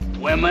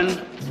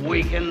Women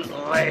weaken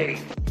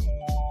legs.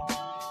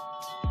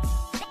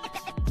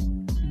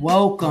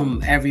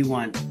 Welcome,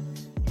 everyone,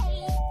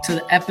 to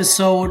the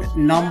episode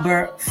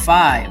number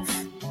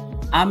 5.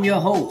 I'm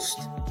your host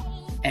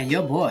and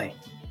your boy,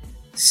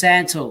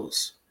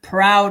 Santos,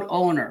 proud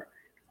owner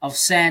of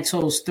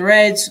Santos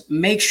Threads.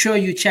 Make sure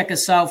you check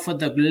us out for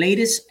the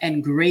latest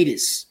and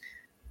greatest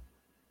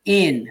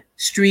in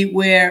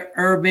streetwear,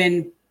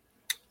 urban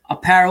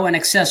apparel, and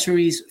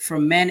accessories for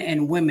men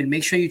and women.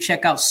 Make sure you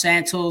check out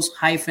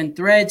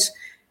Santos-Threads,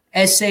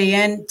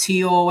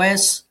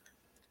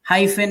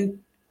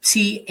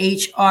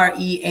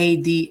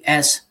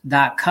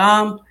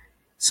 SANTOS-THREADS.com.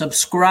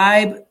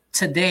 Subscribe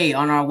today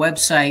on our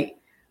website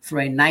for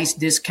a nice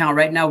discount.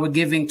 Right now, we're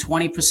giving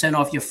 20%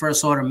 off your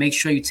first order. Make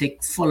sure you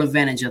take full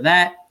advantage of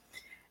that.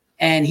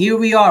 And here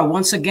we are,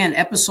 once again,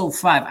 episode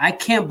 5. I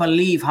can't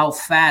believe how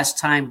fast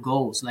time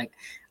goes. Like,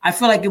 I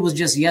feel like it was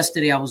just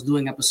yesterday I was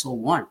doing episode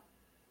 1.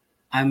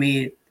 I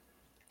mean,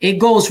 it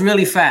goes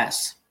really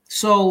fast.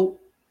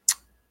 So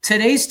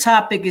today's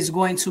topic is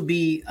going to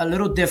be a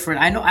little different.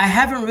 I know I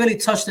haven't really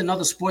touched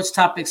another sports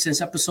topic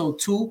since episode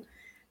 2.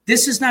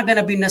 This is not going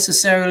to be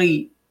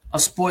necessarily a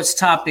sports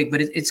topic,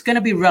 but it's going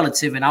to be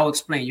relative, and I'll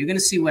explain. You're going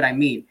to see what I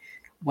mean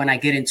when I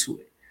get into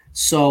it.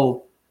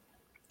 So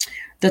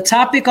the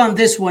topic on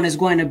this one is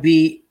going to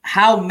be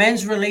how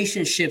men's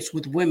relationships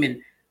with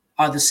women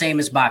are the same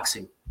as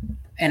boxing.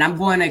 And I'm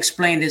going to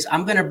explain this.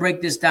 I'm going to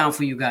break this down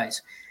for you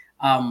guys.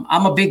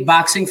 I'm a big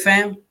boxing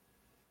fan,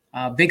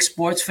 a big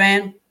sports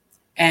fan.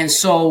 And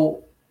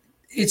so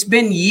it's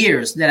been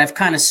years that I've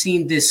kind of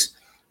seen this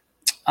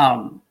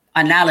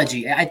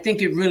analogy. I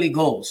think it really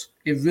goes.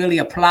 It really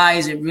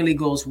applies. It really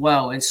goes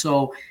well. And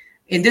so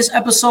in this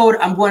episode,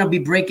 I'm going to be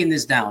breaking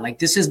this down. Like,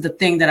 this is the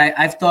thing that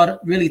I've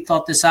really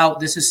thought this out.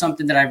 This is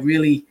something that I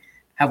really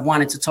have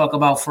wanted to talk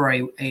about for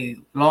a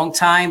long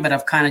time, but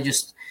I've kind of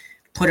just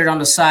put it on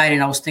the side,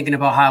 and I was thinking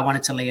about how I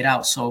wanted to lay it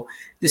out. So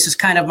this is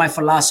kind of my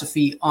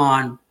philosophy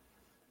on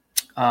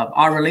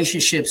our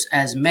relationships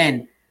as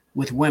men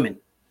with women.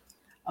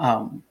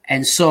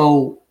 And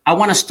so I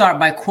want to start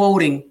by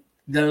quoting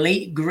the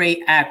late,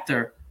 great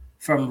actor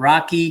from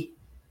Rocky.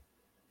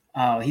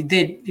 I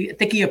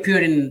think he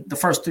appeared in the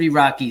first 3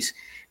 Rockies.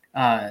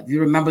 You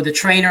remember the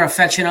trainer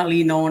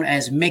affectionately known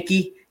as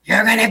Mickey?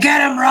 You're going to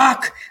get him,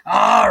 Rock.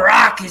 Oh,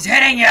 Rock, he's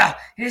hitting you.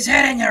 He's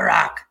hitting you,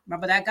 Rock.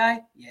 Remember that guy?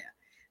 Yeah.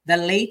 The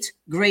late,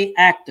 great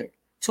actor.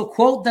 To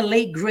quote the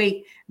late,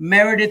 great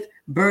Meredith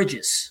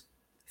Burgess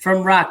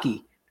from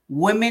Rocky,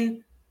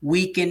 women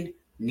weaken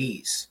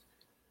knees.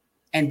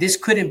 And this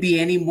couldn't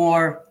be any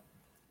more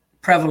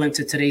prevalent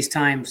to today's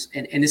times,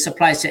 and this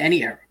applies to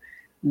any era.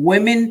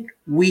 Women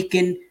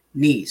weaken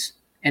knees.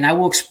 And I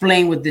will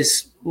explain with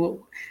this,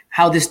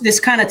 how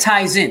this kind of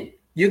ties in.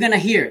 You're going to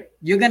hear,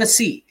 you're going to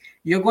see,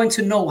 you're going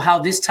to know how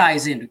this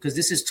ties in, because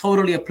this is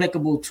totally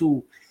applicable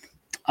to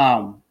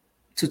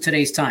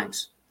today's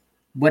times,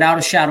 without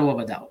a shadow of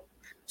a doubt.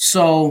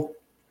 So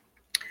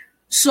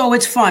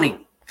it's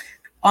funny.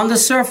 On the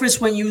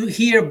surface, when you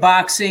hear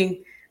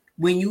boxing,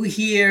 when you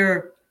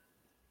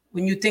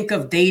think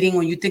of dating,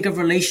 when you think of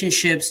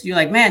relationships, you're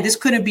like, man, this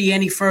couldn't be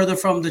any further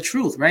from the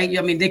truth, right?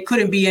 I mean, they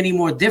couldn't be any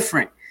more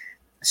different.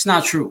 It's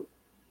not true.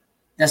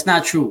 That's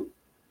not true.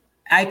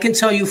 I can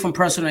tell you from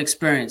personal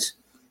experience,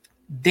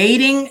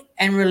 dating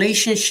and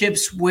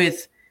relationships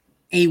with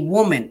a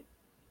woman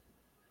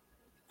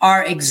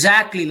are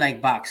exactly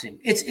like boxing.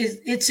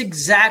 It's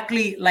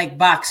exactly like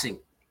boxing.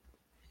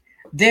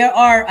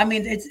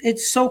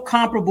 It's so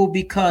comparable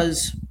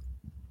because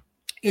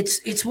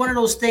it's one of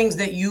those things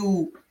that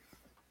you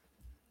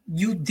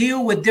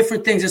deal with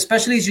different things,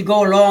 especially as you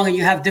go along and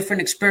you have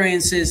different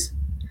experiences.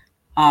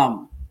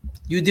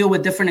 You deal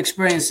with different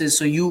experiences.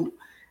 So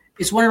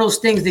it's one of those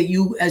things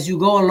that as you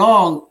go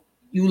along,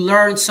 you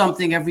learn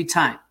something every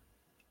time,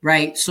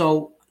 right?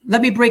 So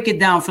let me break it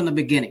down from the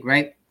beginning,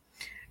 right?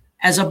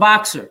 As a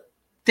boxer,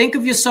 think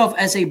of yourself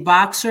as a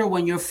boxer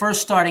when you're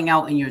first starting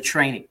out in your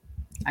training.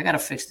 I got to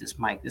fix this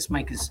mic. This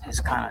mic is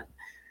kind of,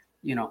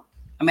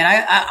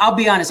 I'll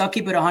be honest. I'll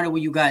keep it 100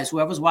 with you guys.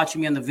 Whoever's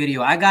watching me on the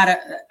video, I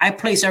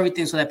place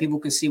everything so that people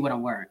can see what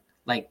I'm wearing.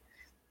 Like,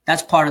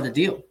 that's part of the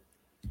deal.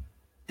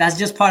 That's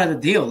just part of the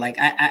deal. Like,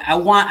 I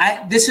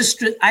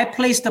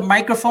place the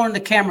microphone and the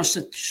camera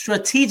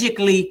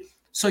strategically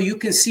so you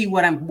can see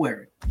what I'm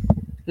wearing.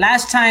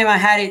 Last time I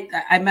had it,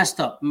 I messed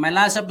up. In my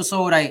last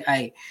episode,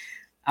 I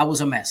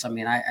was a mess. I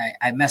mean,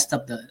 I messed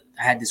up I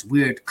had this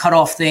weird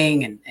cutoff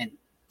thing, and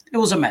it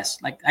was a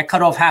mess. Like, I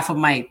cut off half of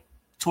my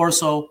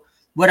torso,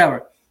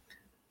 whatever.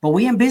 But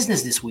we in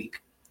business this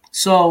week.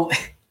 So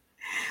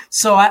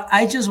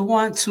I just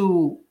want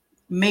to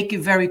make it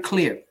very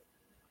clear.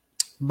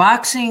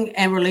 Boxing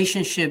and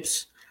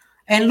relationships,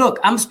 and look,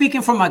 I'm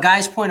speaking from a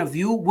guy's point of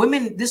view.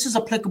 Women, this is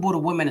applicable to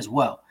women as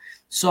well.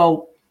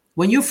 So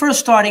when you're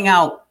first starting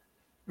out,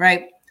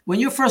 right? When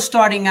you're first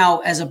starting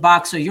out as a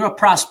boxer, you're a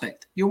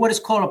prospect. You're what is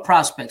called a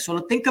prospect. So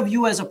think of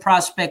you as a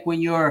prospect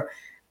when you're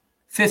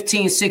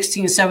 15,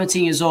 16,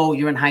 17 years old.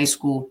 You're in high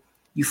school.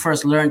 You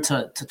first learn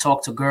to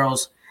talk to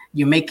girls.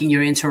 You're making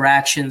your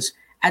interactions.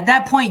 At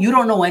that point, you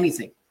don't know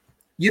anything.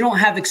 You don't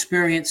have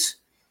experience.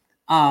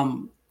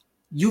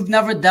 You've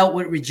never dealt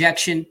with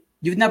rejection.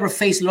 You've never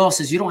faced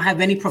losses. You don't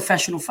have any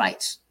professional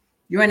fights.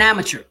 You're an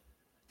amateur.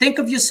 Think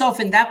of yourself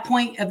in that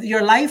point of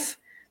your life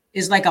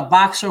is like a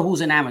boxer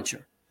who's an amateur.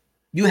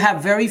 You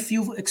have very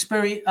few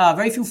experience,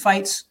 very few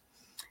fights,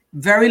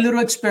 very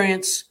little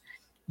experience.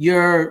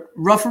 You're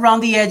rough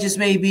around the edges,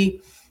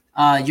 maybe.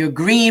 You're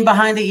green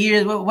behind the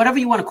ears, whatever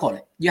you want to call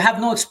it. You have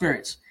no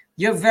experience.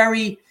 You're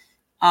very,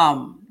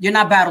 you're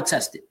not battle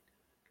tested.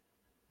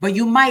 But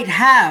you might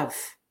have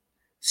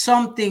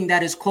something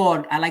that is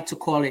called, I like to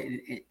call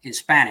it in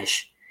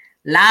Spanish,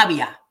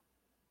 labia.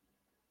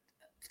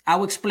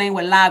 I'll explain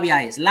what labia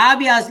is.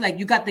 Labia is like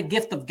you got the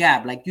gift of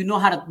gab. Like you know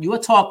how to, you're a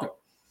talker.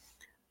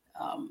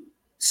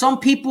 Some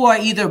people are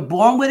either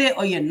born with it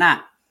or you're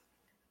not.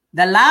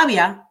 The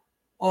labia,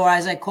 or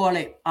as I call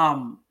it,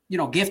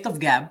 gift of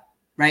gab,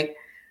 right?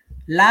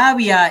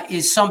 Labia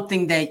is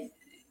something that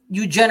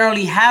you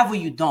generally have or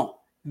you don't.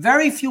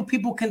 Very few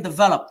people can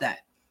develop that.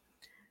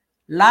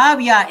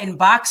 Labia in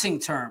boxing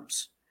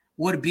terms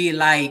would be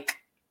like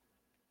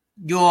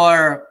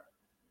your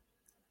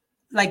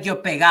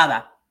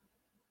pegada.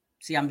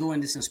 See, I'm doing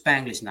this in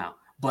Spanglish now,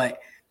 but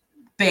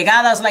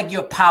pegada is like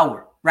your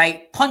power,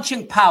 right?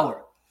 Punching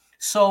power.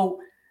 So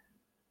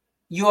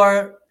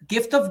your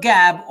gift of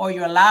gab or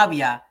your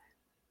labia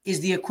is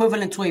the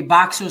equivalent to a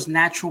boxer's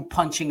natural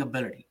punching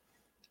ability.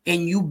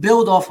 And you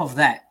build off of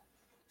that.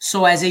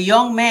 So as a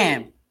young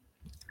man,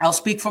 I'll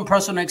speak from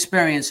personal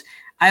experience.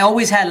 I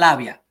always had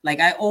labia.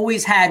 Like I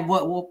always had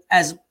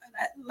as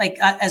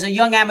a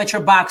young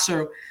amateur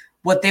boxer,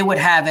 what they would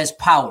have as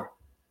power,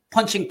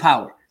 punching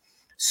power.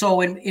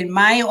 So in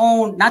my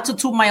own, not to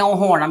toot my own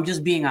horn, I'm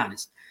just being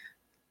honest.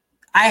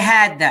 I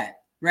had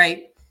that,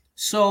 right?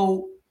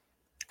 So,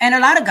 and a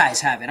lot of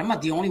guys have it. I'm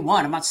not the only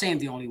one. I'm not saying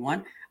the only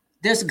one.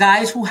 There's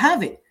guys who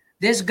have it.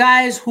 There's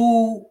guys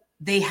who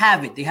they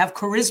have it. They have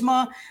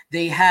charisma.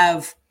 They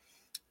have,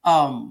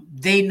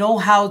 they know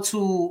how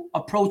to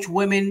approach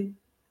women,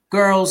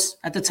 girls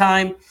at the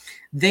time.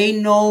 They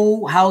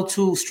know how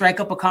to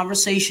strike up a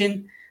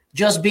conversation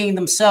just being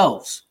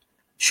themselves.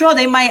 Sure,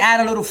 they might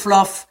add a little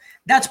fluff.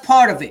 That's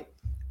part of it.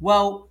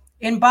 Well,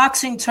 in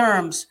boxing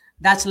terms,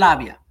 that's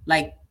labia.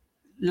 Like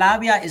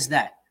labia is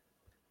that.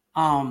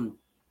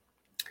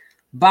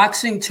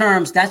 Boxing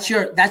terms, that's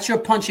your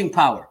punching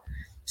power.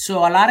 So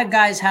a lot of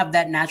guys have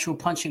that natural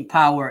punching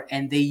power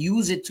and they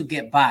use it to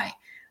get by.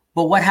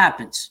 But what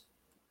happens?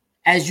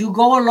 As you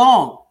go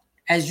along,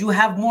 as you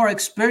have more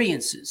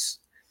experiences,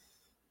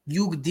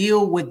 you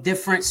deal with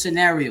different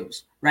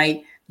scenarios,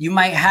 right? You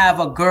might have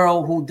a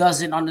girl who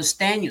doesn't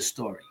understand your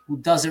story, who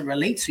doesn't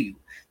relate to you.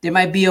 There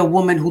might be a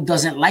woman who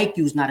doesn't like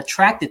you, who's not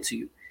attracted to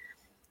you.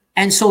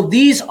 And so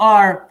these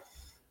are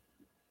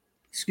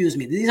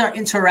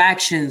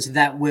interactions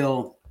that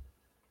will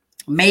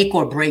make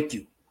or break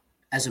you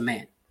as a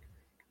man.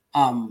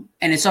 And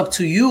it's up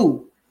to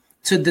you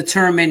to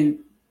determine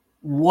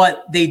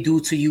what they do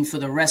to you for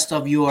the rest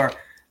of your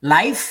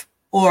life,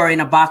 or in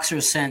a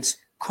boxer's sense,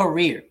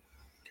 career.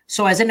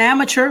 So as an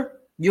amateur,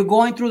 you're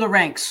going through the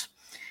ranks.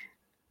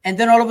 And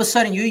then all of a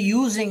sudden you're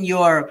using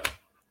your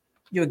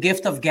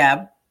gift of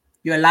gab,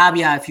 your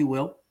labia, if you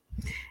will.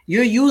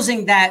 You're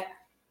using that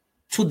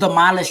to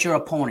demolish your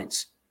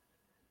opponents.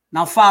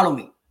 Now follow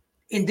me.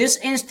 In this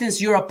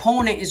instance, your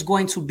opponent is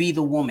going to be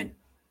the woman.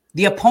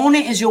 The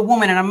opponent is your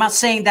woman. And I'm not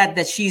saying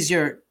that she's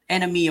your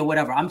enemy or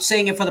whatever. I'm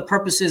saying it for the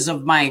purposes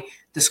of my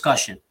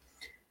discussion.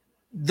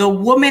 The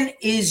woman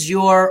is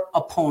your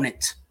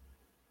opponent.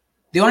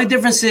 The only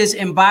difference is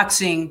in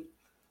boxing,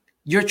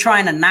 you're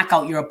trying to knock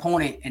out your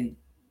opponent and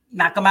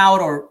knock them out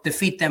or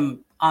defeat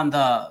them on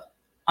the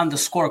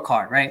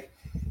scorecard, right?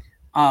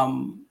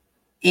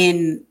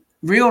 In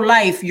real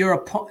life, your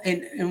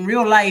opponent,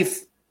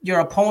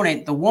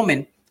 the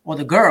woman or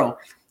the girl,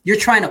 you're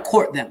trying to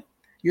court them.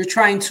 You're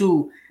trying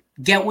to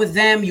get with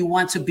them. You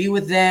want to be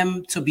with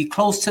them, to be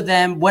close to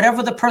them,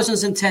 whatever the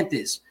person's intent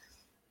is.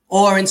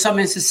 Or in some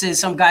instances,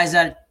 some guys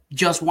that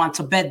just want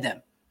to bed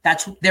them.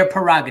 That's their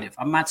prerogative.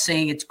 I'm not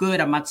saying it's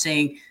good. I'm not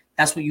saying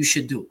that's what you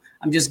should do.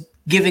 I'm just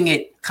giving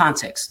it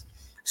context.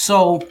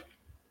 So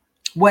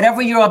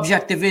whatever your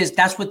objective is,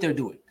 that's what they're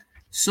doing.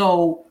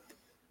 So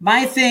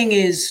my thing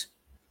is,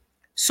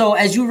 so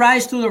as you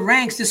rise through the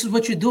ranks, this is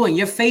what you're doing.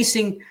 You're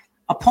facing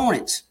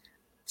opponents.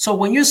 So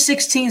when you're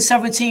 16,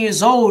 17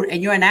 years old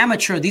and you're an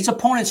amateur, these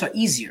opponents are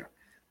easier.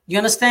 You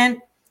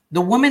understand?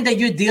 The women that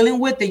you're dealing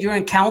with, that you're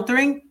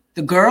encountering,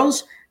 the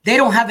girls, they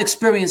don't have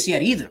experience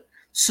yet either.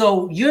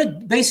 So you're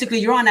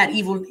on that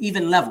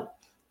even level.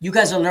 You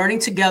guys are learning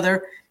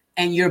together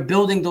and you're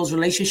building those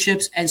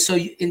relationships. And so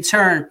in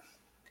turn,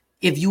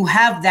 if you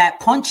have that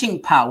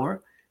punching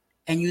power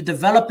and you're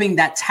developing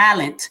that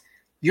talent,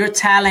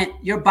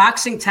 your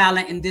boxing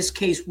talent in this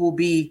case will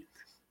be,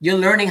 you're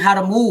learning how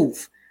to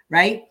move,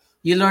 right?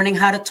 You're learning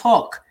how to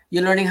talk.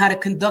 You're learning how to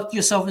conduct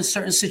yourself in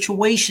certain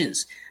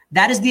situations.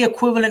 That is the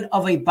equivalent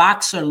of a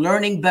boxer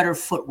learning better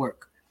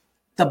footwork.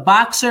 The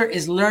boxer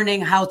is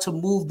learning how to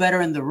move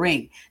better in the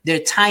ring. Their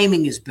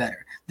timing is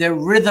better. Their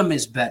rhythm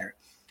is better.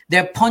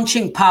 Their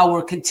punching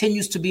power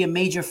continues to be a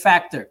major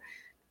factor.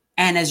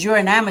 And as you're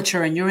an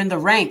amateur and you're in the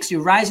ranks,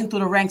 you're rising through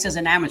the ranks as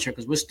an amateur,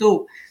 because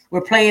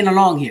we're playing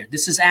along here.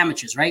 This is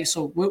amateurs, right?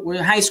 So we're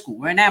in high school.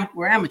 We're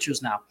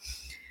amateurs now.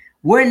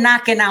 We're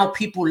knocking out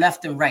people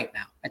left and right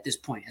now at this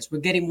point as we're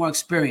getting more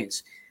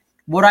experience.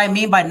 What I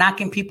mean by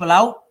knocking people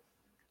out,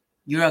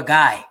 you're a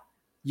guy.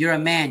 You're a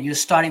man. You're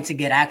starting to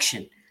get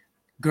action.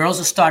 Girls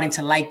are starting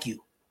to like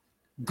you.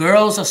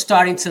 Girls are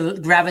starting to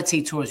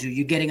gravitate towards you.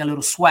 You're getting a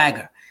little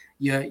swagger.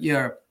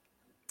 You're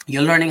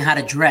learning how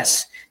to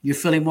dress. You're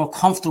feeling more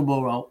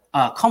comfortable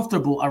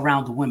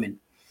around the women.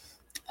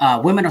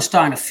 Women are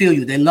starting to feel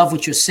you. They love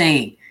what you're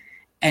saying.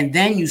 And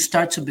then you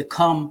start to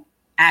become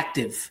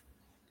active.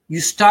 You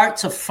start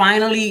to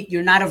finally,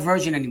 you're not a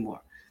virgin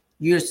anymore.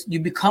 You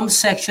become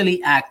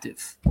sexually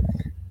active.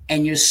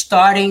 And you're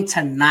starting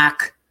to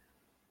knock,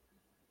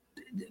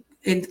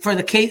 for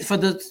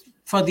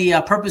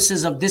the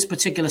purposes of this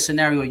particular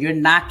scenario, you're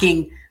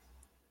knocking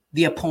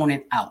the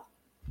opponent out.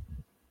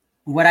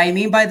 What I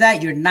mean by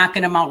that, you're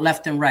knocking them out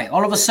left and right.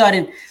 All of a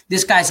sudden,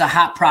 this guy's a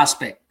hot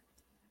prospect.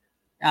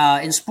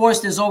 In sports,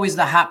 there's always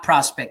the hot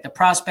prospect, the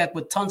prospect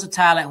with tons of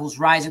talent who's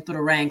rising through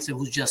the ranks and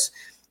who's just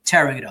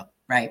tearing it up,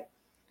 right?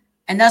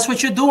 And that's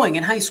what you're doing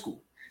in high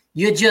school.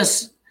 You're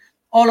just,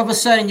 all of a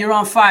sudden, you're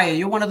on fire.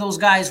 You're one of those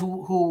guys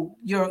who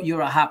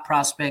you're a hot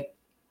prospect.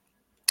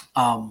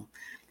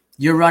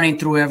 You're running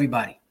through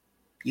everybody.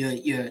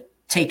 You're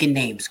taking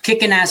names,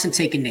 kicking ass and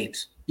taking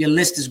names. Your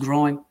list is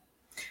growing,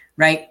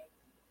 right?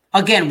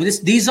 Again,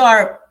 these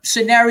are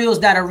scenarios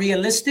that are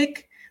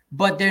realistic,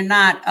 but they're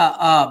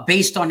not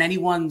based on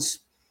anyone's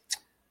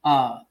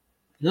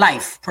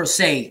life per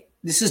se.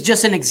 This is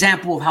just an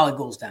example of how it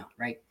goes down,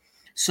 right?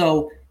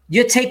 So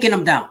you're taking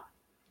them down.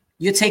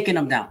 You're taking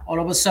them down. All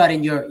of a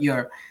sudden,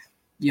 you're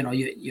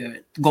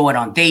going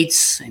on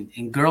dates,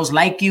 and girls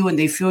like you, and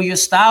they feel your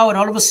style, and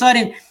all of a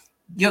sudden,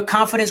 your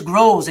confidence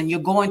grows, and you're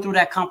going through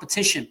that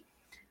competition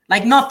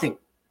like nothing.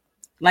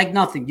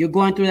 You're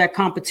going through that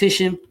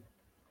competition.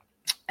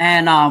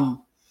 And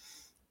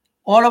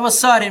all of a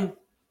sudden,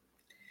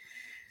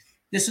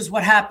 this is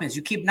what happens.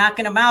 You keep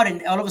knocking them out,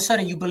 and all of a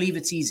sudden you believe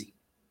it's easy.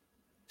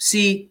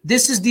 See,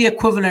 this is the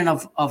equivalent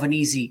of an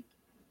easy.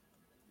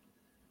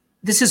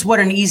 This is what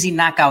an easy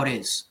knockout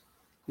is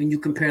when you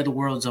compare the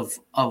worlds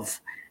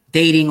of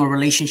dating or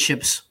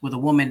relationships with a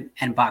woman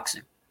and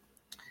boxing.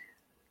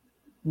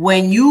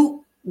 When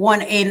you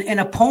want an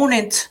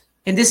opponent,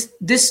 and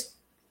this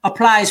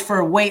applies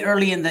for way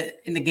early in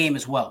the game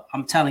as well.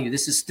 I'm telling you,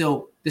 this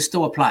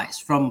still applies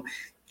from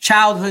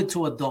childhood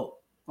to adult,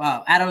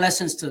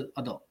 adolescence to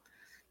adult.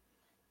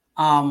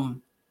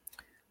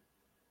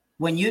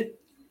 When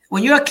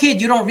you're a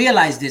kid, you don't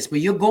realize this,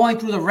 but you're going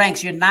through the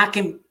ranks. You're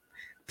knocking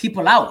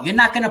people out. You're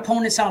knocking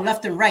opponents out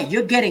left and right.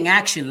 You're getting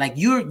action. Like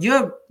you're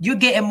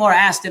getting more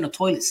ass than a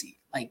toilet seat.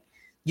 Like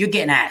you're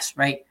getting ass,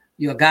 right?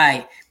 You're a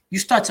guy. You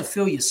start to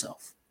feel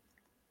yourself.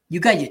 You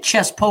got your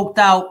chest poked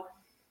out.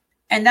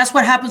 And that's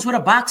what happens with a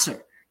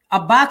boxer. A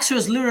boxer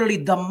is literally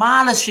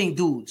demolishing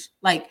dudes.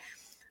 Like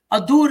a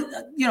dude,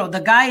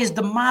 the guy is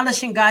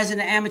demolishing guys in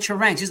the amateur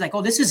ranks. He's like,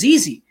 oh, this is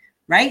easy,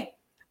 right?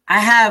 I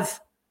have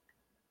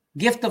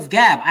gift of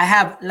gab. I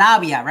have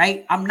labia,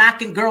 right? I'm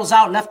knocking girls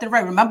out left and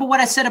right. Remember what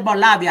I said about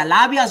labia?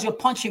 Labia is your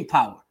punching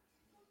power.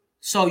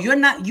 So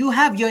you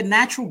have your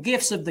natural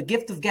gifts of the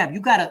gift of gab.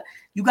 You got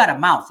a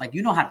mouth. Like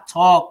you know how to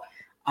talk.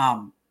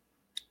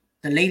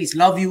 The ladies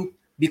love you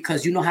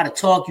because you know how to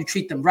talk. You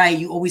treat them right.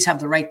 You always have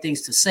the right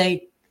things to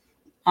say.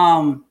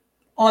 All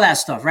that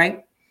stuff,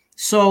 right?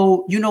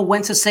 So you know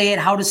when to say it,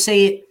 how to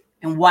say it,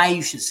 and why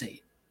you should say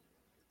it.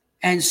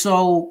 And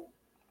so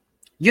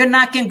you're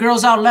knocking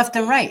girls out left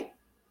and right.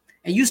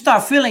 And you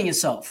start feeling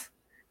yourself.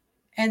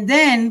 And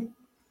then,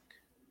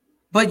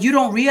 but you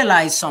don't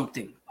realize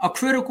something, a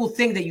critical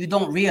thing that you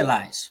don't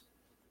realize.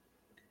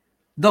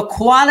 The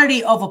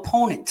quality of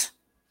opponent.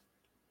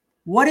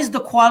 What is the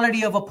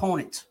quality of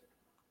opponent?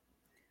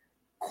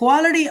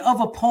 Quality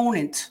of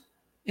opponent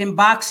in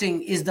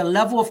boxing is the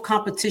level of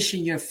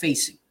competition you're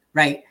facing,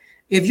 right?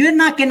 If you're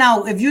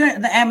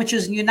the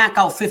amateurs and you knock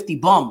out 50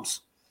 bums,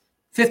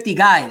 50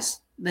 guys,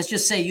 let's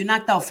just say you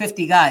knocked out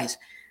 50 guys,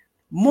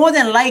 more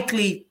than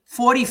likely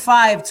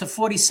 45 to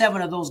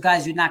 47 of those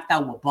guys you knocked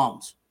out were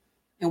bums.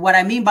 And what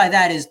I mean by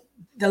that is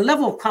the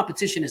level of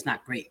competition is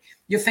not great.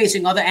 You're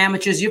facing other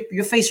amateurs.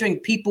 You're facing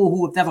people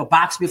who have never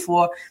boxed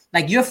before.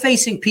 Like you're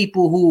facing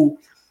people who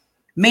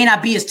may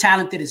not be as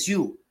talented as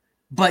you,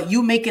 but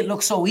you make it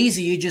look so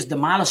easy. You're just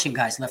demolishing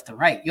guys left and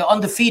right. You're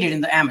undefeated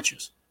in the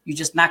amateurs. You're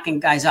just knocking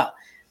guys out.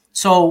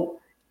 So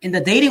in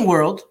the dating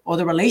world or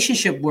the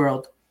relationship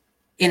world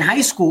in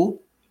high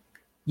school,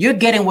 you're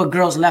getting with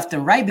girls left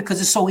and right because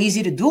it's so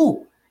easy to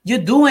do. You're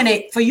doing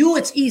it. For you,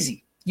 it's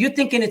easy. You're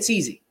thinking it's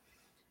easy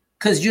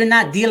because you're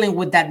not dealing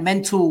with that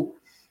mental.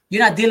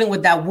 You're not dealing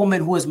with that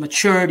woman who is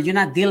matured. You're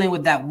not dealing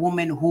with that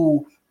woman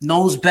who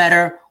knows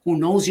better, who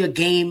knows your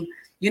game.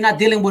 You're not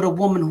dealing with a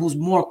woman who's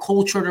more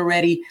cultured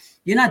already.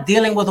 You're not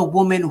dealing with a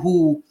woman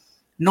who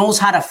knows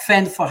how to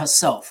fend for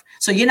herself.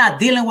 So you're not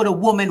dealing with a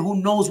woman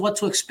who knows what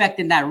to expect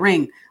in that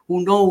ring,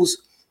 who knows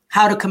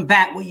how to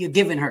combat what you're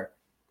giving her.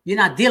 You're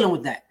not dealing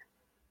with that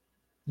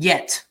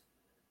yet.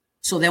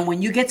 So then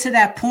when you get to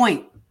that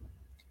point,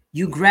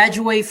 you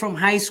graduate from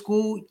high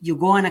school, you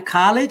go into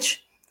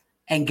college,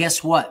 and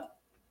guess what?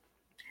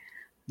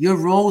 You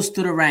rose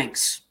through the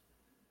ranks.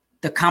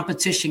 The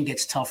competition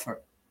gets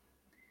tougher.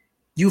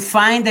 You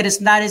find that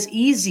it's not as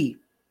easy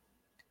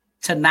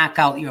to knock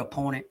out your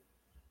opponent.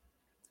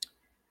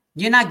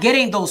 You're not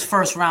getting those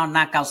first round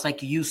knockouts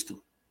like you used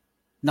to.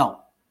 No.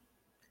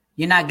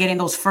 You're not getting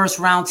those first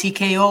round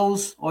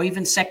TKOs or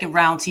even second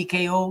round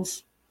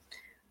TKOs.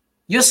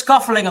 You're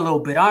scuffling a little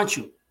bit, aren't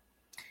you?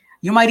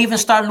 You might even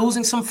start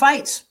losing some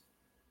fights.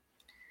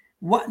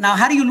 Now,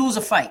 how do you lose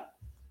a fight?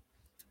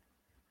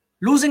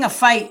 Losing a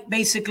fight,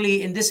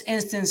 basically, in this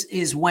instance,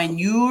 is when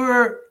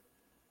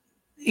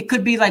it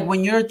could be like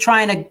when you're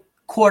trying to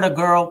court a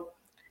girl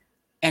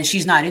and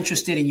she's not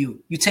interested in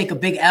you. You take a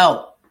big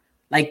L,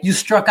 like you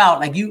struck out,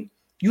 like you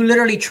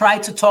literally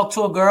tried to talk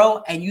to a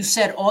girl and you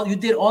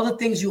did all the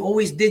things you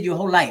always did your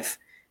whole life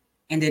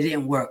and it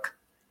didn't work.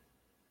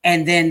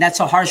 And then that's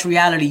a harsh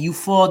reality. You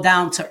fall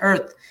down to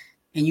earth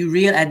and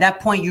at that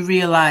point you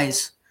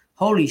realize,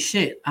 holy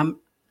shit, I'm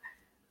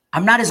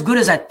not as good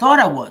as I thought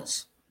I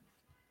was.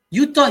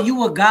 You thought you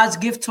were God's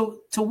gift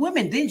to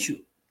women, didn't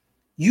you?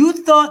 You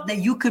thought that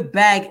you could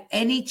bag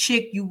any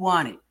chick you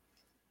wanted.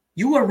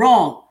 You were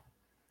wrong.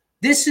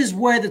 This is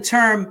where the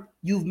term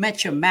 "you've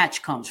met your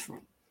match" comes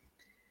from.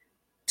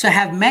 To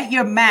have met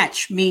your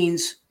match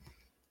means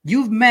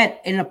you've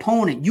met an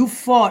opponent. You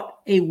fought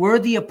a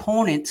worthy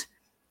opponent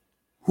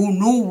who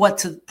knew what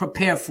to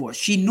prepare for.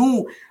 She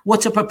knew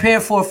what to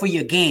prepare for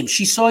your game.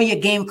 She saw your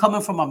game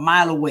coming from a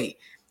mile away.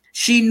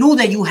 She knew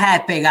that you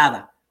had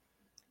pegada,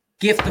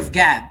 gift of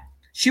gab.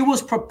 She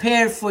was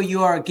prepared for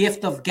your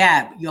gift of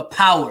gab, your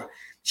power.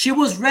 She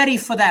was ready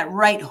for that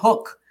right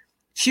hook.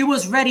 She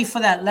was ready for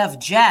that left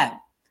jab.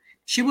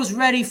 She was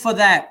ready for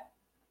that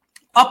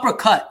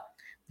uppercut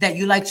that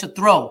you like to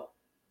throw.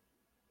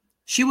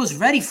 She was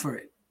ready for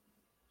it.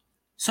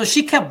 So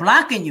she kept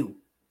blocking you.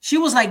 She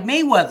was like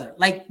Mayweather.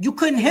 Like you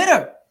couldn't hit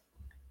her.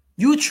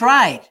 You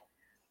tried.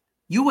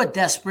 You were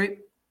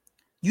desperate.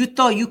 You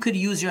thought you could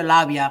use your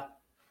labia,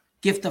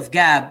 gift of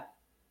gab,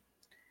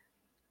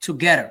 to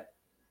get her.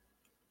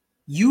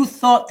 You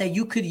thought that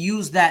you could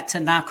use that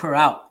to knock her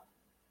out.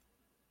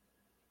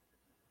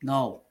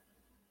 No,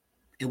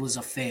 it was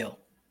a fail.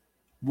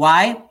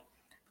 Why?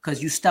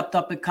 Because you stepped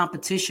up in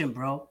competition,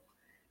 bro.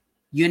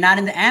 You're not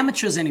in the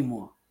amateurs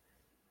anymore.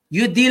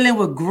 You're dealing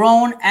with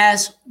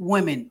grown-ass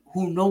women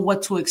who know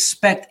what to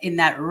expect in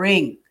that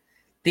ring.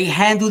 They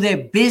handle their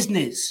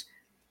business.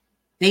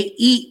 They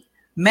eat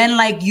men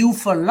like you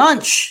for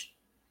lunch.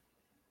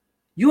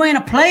 You ain't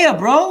a player,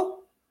 bro.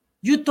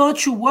 You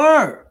thought you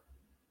were.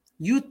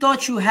 You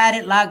thought you had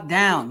it locked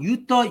down. You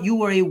thought you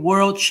were a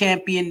world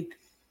champion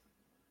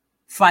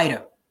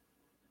fighter,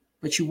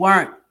 but you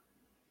weren't.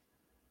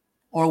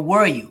 Or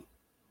were you?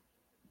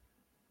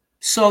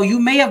 So you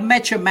may have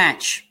met your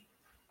match.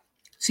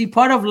 See,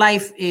 part of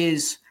life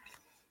is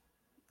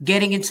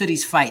getting into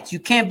these fights. You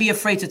can't be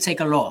afraid to take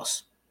a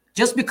loss.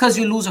 Just because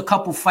you lose a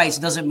couple fights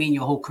doesn't mean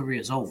your whole career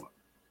is over.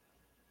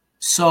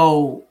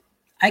 So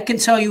I can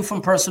tell you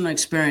from personal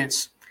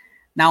experience.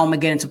 Now I'm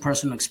going to get into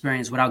personal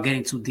experience without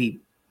getting too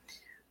deep.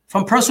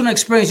 From personal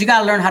experience, you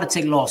got to learn how to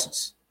take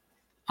losses.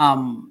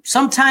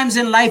 Sometimes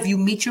in life, you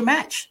meet your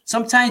match.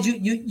 Sometimes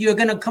you're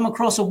going to come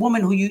across a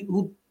woman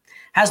who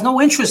has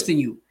no interest in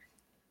you.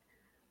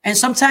 And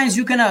sometimes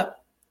you're going to,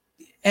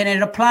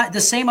 and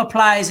the same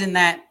applies in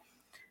that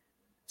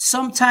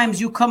sometimes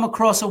you come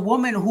across a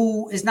woman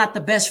who is not the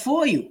best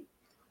for you.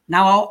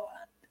 Now,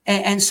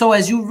 and so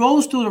as you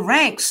rose through the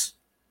ranks,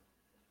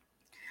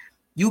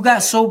 you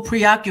got so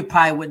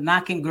preoccupied with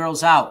knocking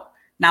girls out.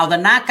 Now, the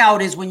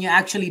knockout is when you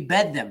actually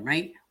bed them,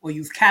 right? Or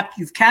you've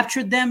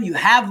captured them, you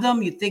have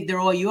them, you think they're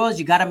all yours,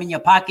 you got them in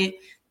your pocket,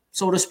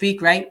 so to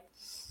speak, right?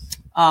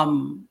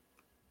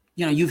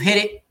 You've hit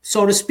it,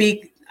 so to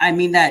speak. I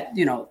mean that,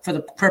 for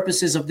the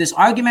purposes of this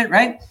argument,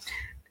 right?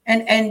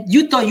 And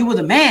you thought you were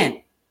the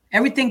man.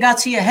 Everything got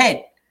to your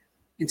head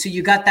until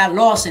you got that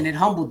loss and it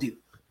humbled you.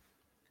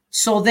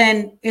 So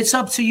then it's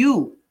up to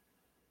you.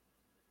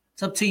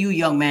 It's up to you,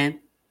 young man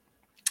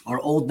or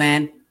old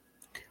man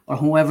or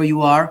whoever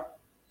you are.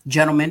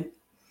 Gentlemen,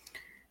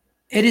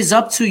 it is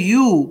up to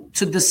you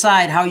to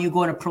decide how you're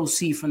going to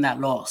proceed from that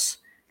loss.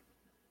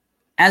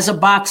 As a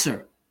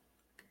boxer,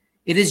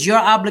 it is your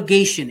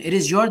obligation. It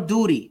is your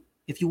duty.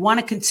 If you want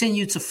to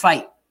continue to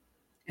fight,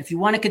 if you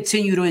want to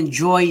continue to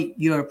enjoy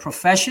your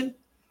profession,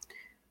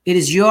 it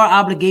is your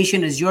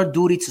obligation, it is your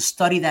duty to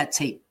study that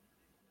tape.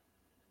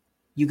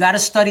 You got to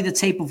study the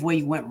tape of where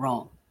you went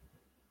wrong.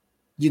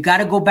 You got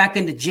to go back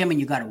in the gym and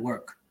you got to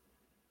work.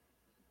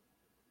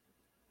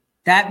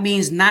 That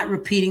means not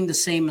repeating the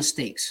same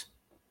mistakes.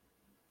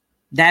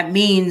 That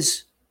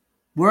means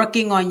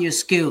working on your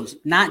skills,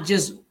 not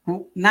just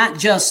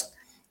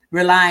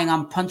relying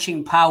on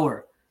punching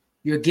power,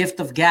 your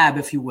gift of gab,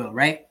 if you will,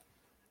 right?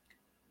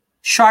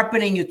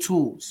 Sharpening your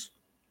tools.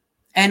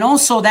 And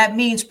also that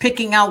means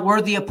picking out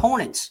worthy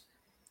opponents.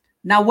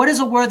 Now, what is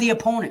a worthy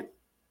opponent?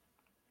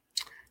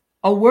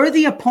 A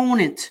worthy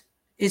opponent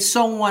is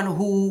someone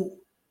who,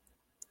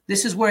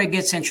 this is where it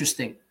gets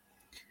interesting.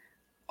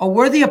 A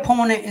worthy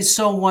opponent is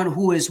someone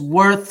who is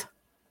worth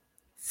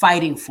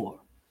fighting for.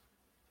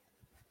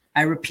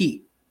 I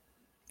repeat,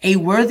 a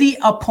worthy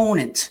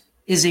opponent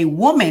is a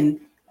woman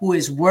who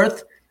is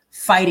worth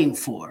fighting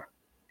for.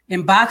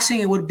 In boxing,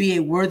 it would be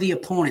a worthy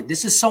opponent.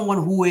 This is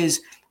someone who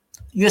is,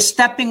 you're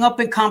stepping up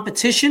in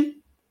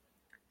competition.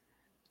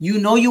 You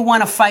know you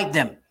want to fight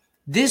them.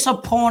 This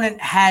opponent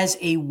has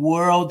a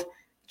world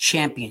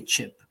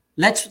championship.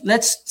 Let's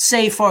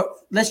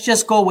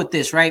just go with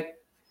this, right?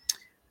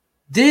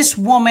 This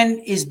woman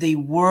is the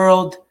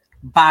world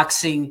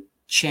boxing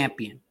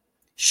champion.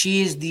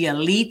 She is the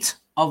elite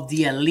of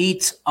the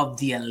elite of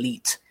the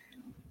elite.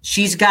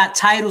 She's got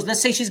titles.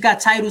 Let's say she's got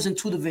titles in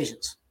 2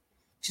 divisions.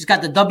 She's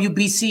got the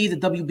WBC, the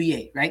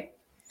WBA, right?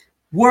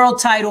 World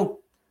title.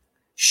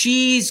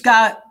 She's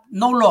got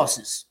no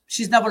losses.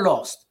 She's never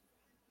lost.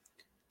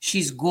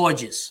 She's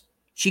gorgeous.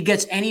 She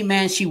gets any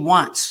man she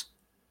wants.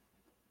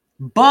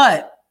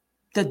 But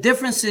the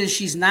difference is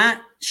she's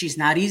not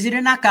easy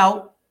to knock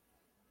out.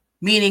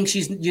 Meaning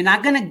you're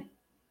not gonna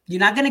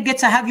get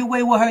to have your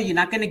way with her. You're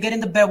not gonna get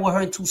into bed with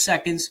her in 2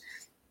 seconds.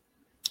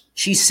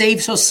 She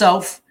saves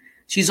herself.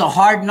 She's a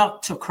hard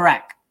nut to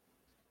crack.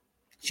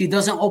 She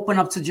doesn't open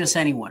up to just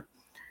anyone.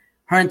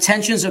 Her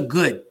intentions are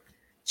good.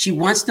 She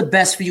wants the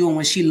best for you, and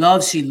when she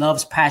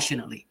loves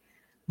passionately.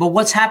 But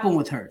what's happened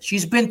with her?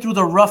 She's been through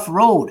the rough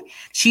road.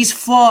 She's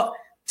fought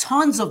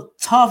tons of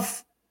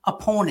tough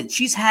opponents.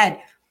 She's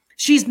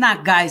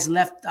knocked guys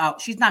left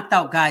out. She's knocked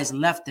out guys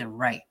left and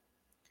right.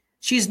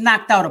 She's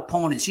knocked out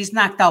opponents. She's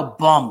knocked out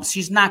bums.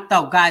 She's knocked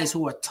out guys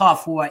who are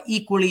tough, who are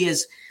equally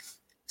as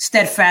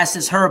steadfast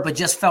as her, but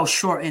just fell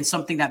short in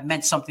something that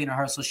meant something to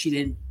her, so she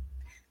didn't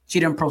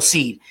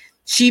proceed.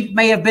 She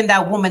may have been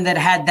that woman that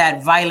had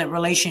that violent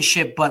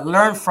relationship, but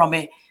learned from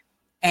it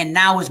and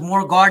now is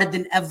more guarded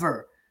than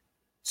ever.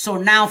 So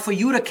now for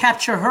you to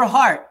capture her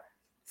heart,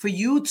 for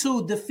you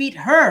to defeat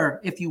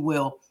her, if you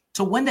will,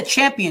 to win the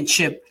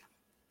championship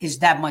is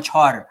that much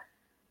harder.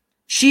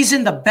 She's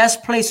in the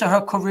best place of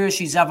her career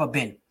she's ever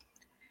been.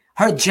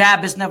 Her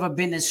jab has never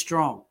been as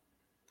strong.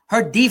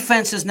 Her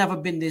defense has never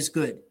been this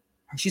good.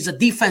 She's a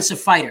defensive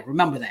fighter.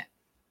 Remember that.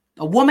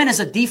 A woman is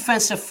a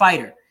defensive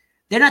fighter.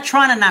 They're not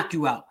trying to knock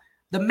you out.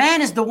 The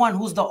man is the one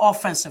who's the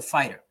offensive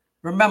fighter.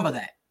 Remember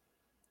that.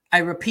 I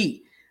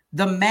repeat,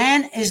 the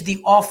man is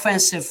the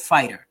offensive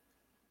fighter.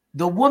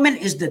 The woman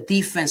is the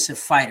defensive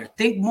fighter.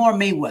 Think more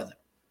Mayweather.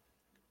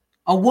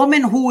 A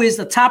woman who is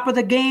the top of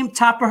the game,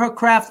 top of her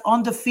craft,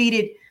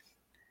 undefeated,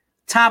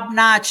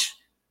 top-notch,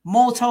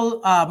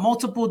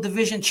 multiple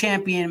division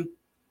champion,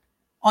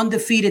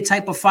 undefeated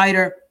type of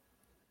fighter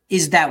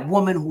is that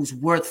woman who's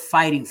worth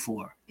fighting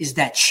for, is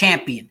that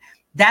champion.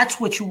 That's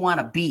what you want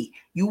to be.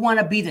 You want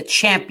to be the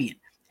champion.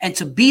 And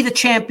to be the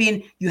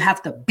champion, you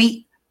have to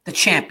beat the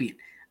champion.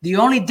 The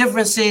only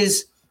difference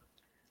is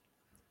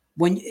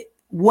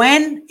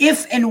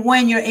if and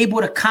when you're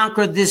able to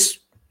conquer this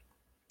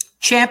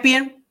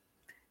champion,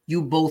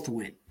 you both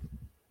win.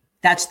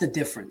 That's the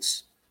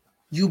difference.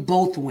 You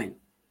both win.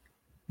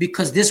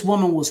 Because this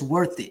woman was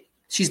worth it.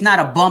 She's not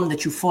a bum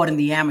that you fought in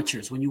the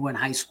amateurs when you were in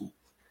high school.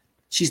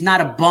 She's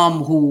not a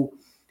bum who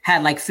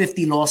had like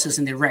 50 losses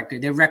in their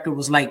record. Their record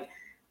was like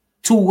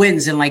 2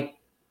 wins and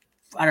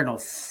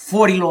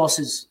 40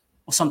 losses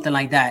or something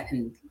like that.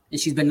 And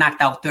she's been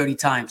knocked out 30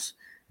 times.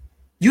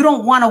 You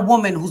don't want a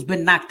woman who's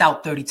been knocked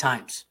out 30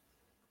 times.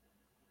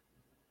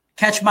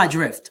 Catch my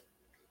drift.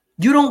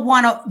 This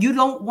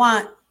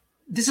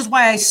is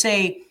why I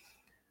say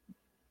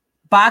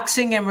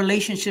boxing and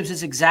relationships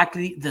is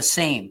exactly the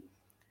same.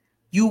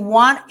 You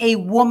want a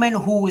woman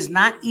who is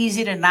not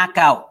easy to knock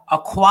out, a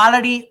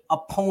quality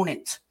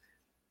opponent,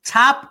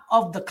 top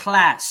of the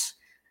class,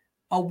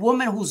 a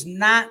woman who's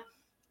not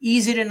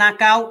easy to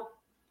knock out,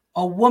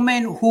 a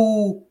woman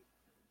who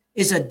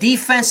is a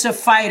defensive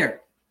fighter,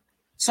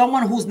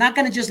 someone who's not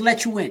going to just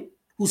let you in,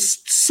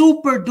 who's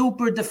super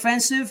duper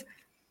defensive,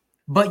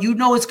 but you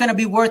know it's going to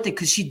be worth it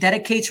because she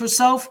dedicates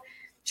herself.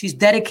 She's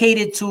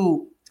dedicated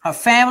to her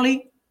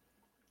family.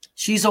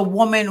 She's a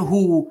woman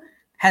who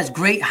has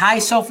great high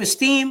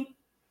self-esteem,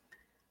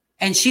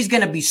 and she's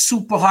going to be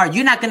super hard.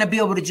 You're not going to be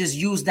able to just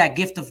use that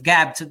gift of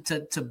gab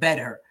to bed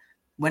her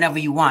whenever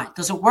you want. It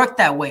doesn't work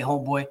that way,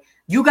 homeboy.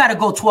 You got to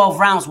go 12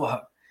 rounds with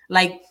her.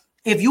 Like,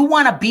 if you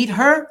want to beat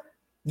her,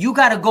 you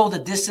got to go the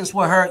distance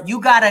with her.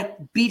 You got to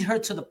beat her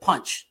to the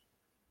punch.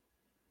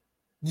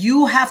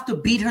 You have to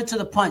beat her to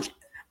the punch.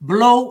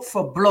 Blow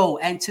for blow,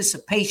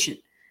 anticipation.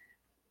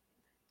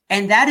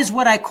 And that is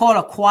what I call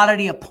a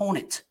quality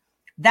opponent.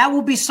 That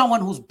will be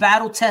someone who's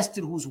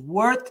battle-tested, who's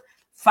worth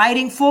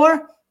fighting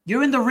for.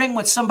 You're in the ring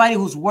with somebody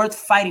who's worth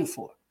fighting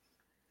for.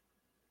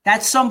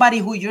 That's somebody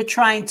who you're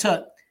trying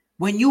to,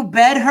 when you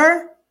bed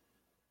her,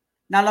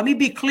 now let me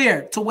be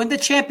clear, to win the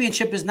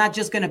championship is not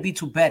just going to be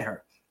to bed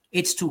her.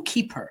 It's to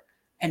keep her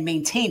and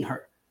maintain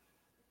her.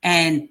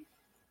 And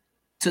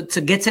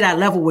to get to that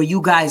level where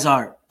you guys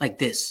are like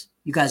this,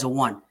 you guys are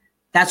one.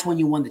 That's when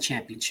you won the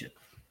championship.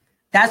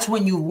 That's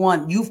when you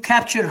won. You've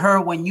captured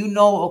her when you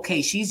know,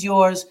 okay, she's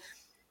yours,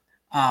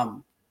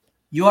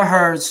 you're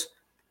hers,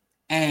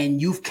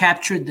 and you've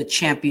captured the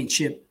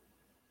championship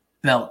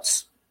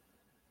belts.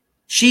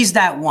 She's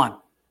that one.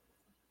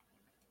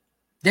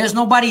 There's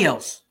nobody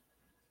else.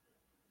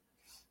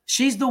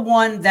 She's the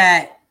one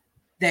that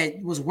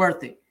was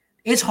worth it.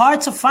 It's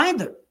hard to find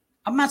her.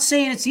 I'm not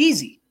saying it's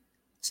easy.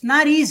 It's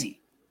not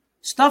easy.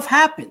 Stuff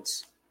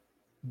happens.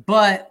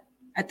 But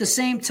at the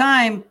same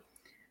time,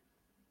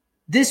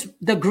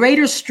 the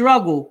greater the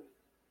struggle,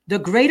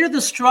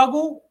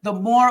 the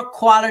more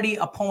quality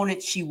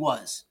opponent she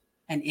was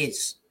and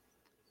is.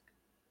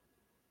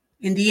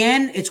 In the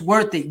end, it's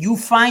worth it. You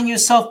find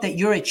yourself that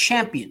you're a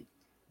champion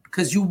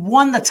because you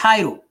won the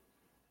title.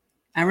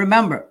 And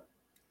remember,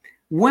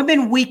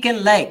 women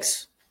weaken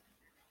legs.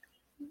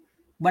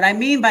 What I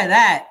mean by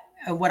that,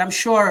 and what I'm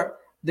sure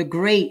the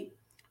great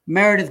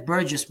Meredith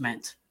Burgess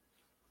meant,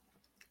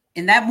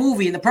 in that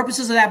movie, in the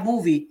purposes of that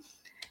movie,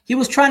 he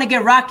was trying to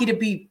get Rocky to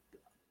be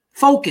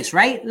focused,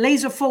 right?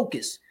 Laser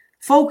focus.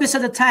 Focus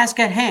on the task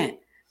at hand.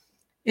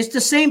 It's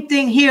the same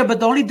thing here, but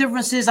the only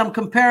difference is I'm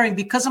comparing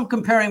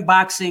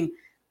boxing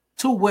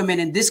to women.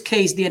 In this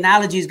case, the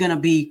analogy is going to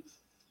be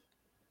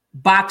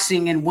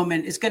boxing and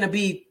women. It's going to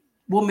be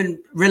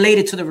women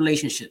related to the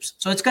relationships.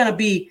 So it's going to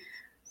be,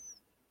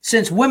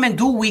 since women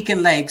do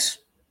weaken legs,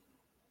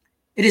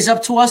 it is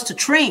up to us to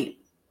train.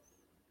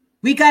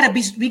 We got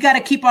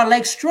to keep our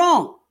legs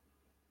strong.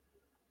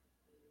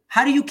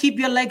 How do you keep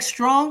your legs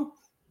strong?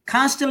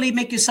 Constantly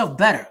make yourself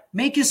better.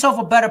 Make yourself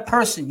a better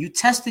person. You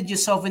tested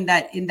yourself in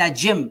that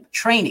gym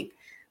training,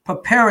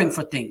 preparing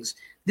for things.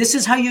 This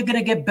is how you're going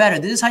to get better.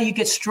 This is how you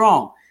get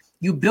strong.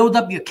 You build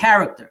up your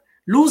character.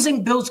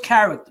 Losing builds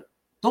character.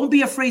 Don't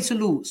be afraid to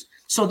lose.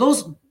 So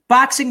those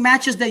boxing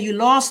matches that you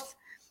lost,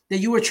 that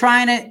you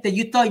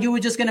you thought you were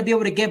just going to be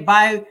able to get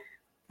by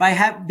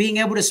being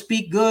able to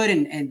speak good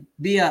and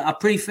be a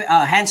pretty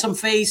handsome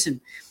face,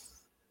 and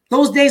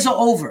those days are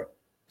over.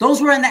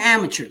 Those were in the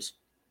amateurs.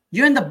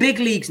 You're in the big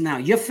leagues now.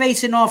 You're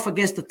facing off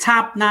against the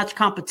top-notch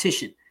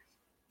competition.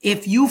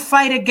 If you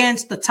fight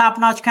against the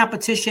top-notch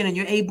competition and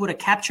you're able to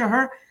capture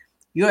her,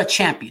 you're a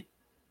champion.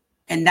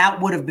 And that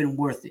would have been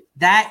worth it.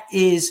 That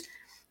is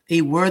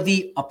a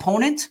worthy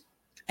opponent,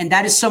 and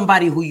that is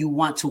somebody who you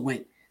want to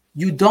win.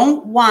 You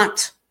don't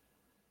want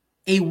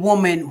a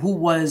woman who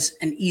was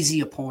an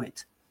easy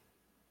opponent.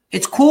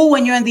 It's cool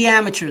when you're in the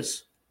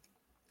amateurs.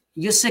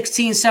 You're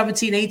 16,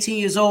 17, 18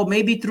 years old,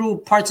 maybe through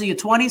parts of your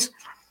 20s.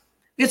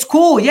 It's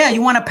cool. Yeah,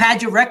 you want to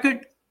pad your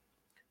record?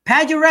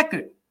 Pad your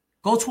record.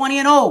 Go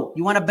 20-0.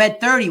 You want to bet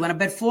 30. You want to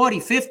bet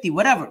 40, 50,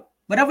 whatever.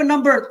 Whatever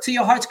number to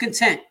your heart's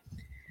content.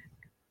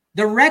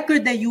 The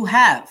record that you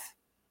have,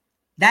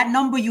 that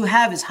number you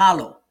have is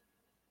hollow.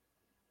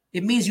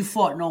 It means you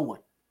fought no one.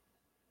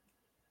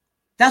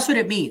 That's what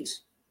it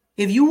means.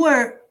 If you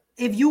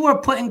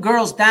were putting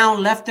girls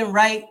down left and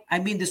right, I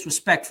mean this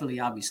respectfully,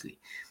 obviously.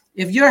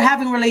 If you're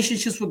having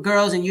relationships with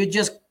girls and you're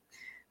just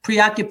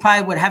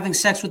preoccupied with having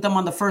sex with them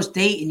on the first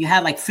date and you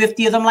had like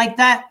 50 of them like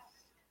that,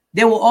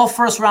 they were all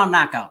first round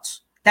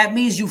knockouts. That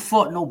means you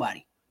fought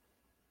nobody.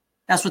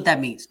 That's what that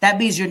means. That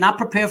means you're not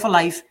prepared for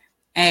life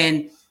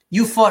and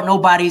you fought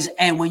nobodies.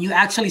 And when you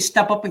actually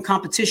step up in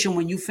competition,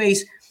 when you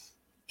face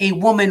a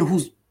woman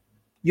who's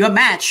your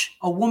match,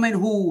 a woman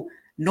who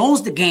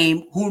knows the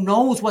game, who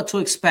knows what to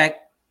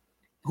expect,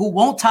 who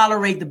won't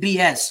tolerate the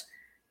BS,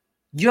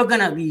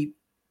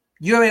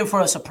 you're in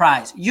for a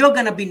surprise. You're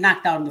going to be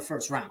knocked out in the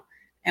first round.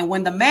 And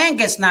when the man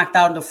gets knocked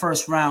out in the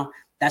first round,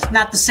 that's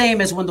not the same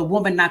as when the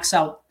woman knocks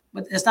out.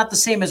 But it's not the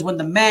same as when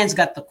the man's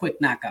got the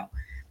quick knockout.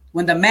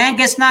 When the man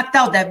gets knocked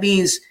out, that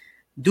means,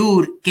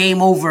 dude,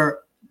 game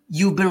over.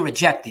 You've been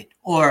rejected.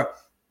 Or,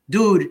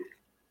 dude,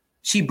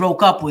 she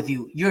broke up with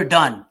you. You're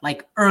done,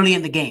 like early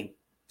in the game.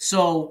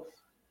 So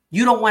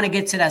you don't want to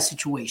get to that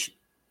situation.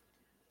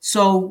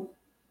 So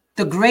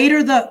the greater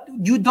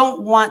you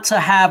don't want to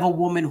have a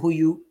woman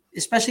who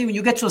especially when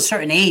you get to a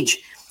certain age.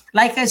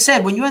 Like I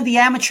said, when you're in the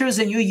amateurs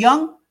and you're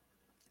young,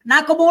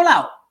 knock them all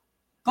out.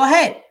 Go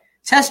ahead.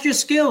 Test your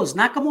skills.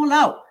 Knock them all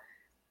out.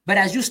 But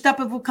as you step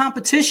into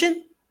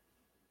competition,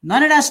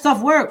 none of that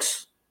stuff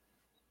works.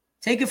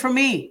 Take it from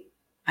me.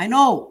 I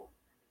know.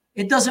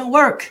 It doesn't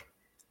work.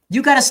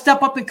 You got to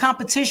step up in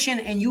competition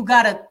and you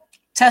got to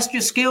test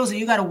your skills and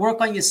you got to work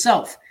on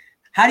yourself.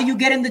 How do you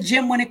get in the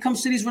gym when it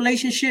comes to these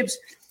relationships?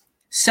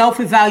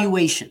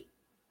 Self-evaluation.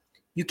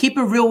 You keep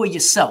it real with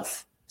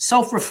yourself.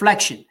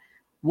 Self-reflection.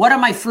 What are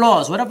my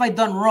flaws? What have I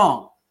done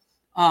wrong?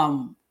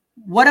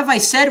 What have I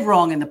said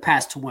wrong in the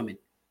past to women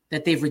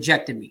that they've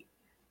rejected me?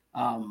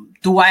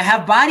 Do I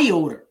have body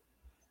odor?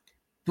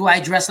 Do I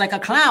dress like a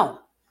clown?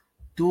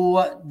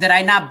 Did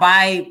I not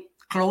buy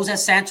clothes at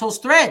Santos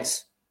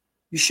Threads?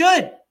 You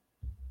should,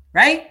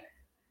 right?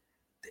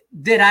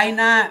 Did I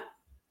not,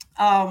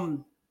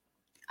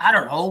 I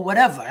don't know,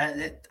 whatever.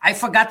 I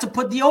forgot to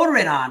put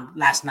deodorant on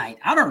last night.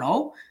 I don't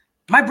know.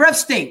 My breath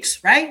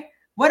stinks, right?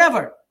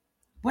 Whatever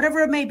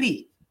it may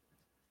be.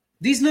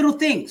 These little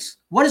things.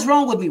 What is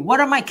wrong with me? What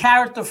are my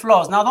character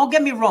flaws? Now, don't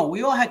get me wrong.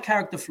 We all have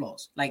character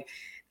flaws. Like,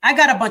 I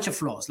got a bunch of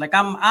flaws. Like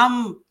I'm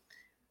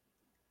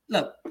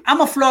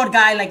a flawed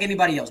guy like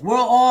anybody else. We're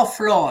all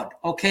flawed,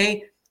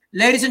 okay?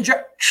 Ladies and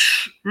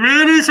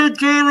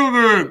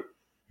gentlemen,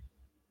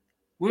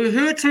 we're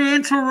here to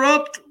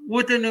interrupt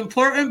with an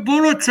important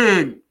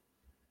bulletin.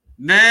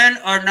 Men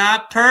are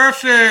not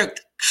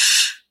perfect.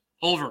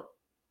 Over.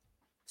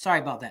 Sorry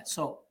about that.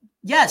 So,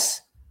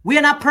 yes, we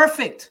are not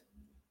perfect.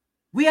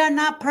 We are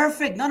not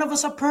perfect. None of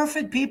us are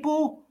perfect,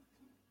 people.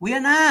 We are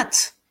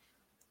not.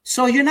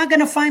 So you're not going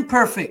to find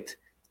perfect.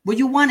 What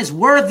you want is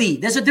worthy.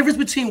 There's a difference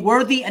between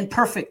worthy and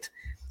perfect.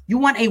 You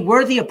want a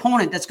worthy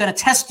opponent that's going to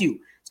test you.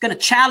 It's going to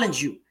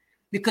challenge you.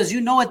 Because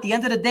you know at the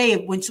end of the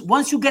day,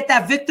 once you get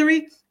that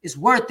victory, it's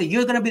worth it.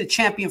 You're going to be the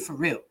champion for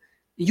real.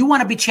 You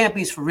want to be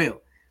champions for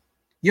real.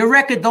 Your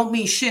record don't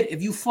mean shit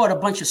if you fought a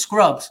bunch of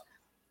scrubs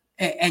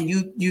and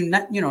you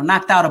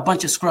knocked out a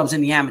bunch of scrubs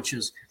in the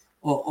amateurs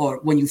or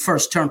when you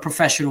first turned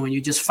professional and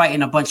you're just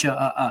fighting a bunch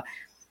of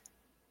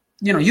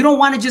you don't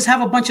want to just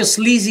have a bunch of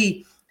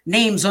sleazy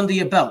names under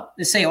your belt.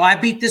 They say, oh, I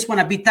beat this one,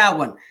 I beat that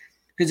one.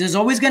 Because there's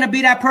always going to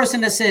be that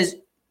person that says,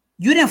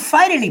 you didn't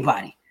fight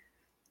anybody.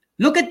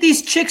 Look at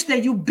these chicks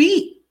that you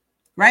beat,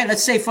 right?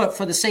 Let's say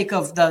for the sake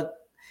of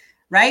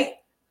right?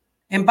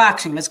 In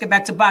boxing, let's get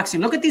back to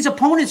boxing. Look at these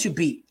opponents you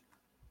beat.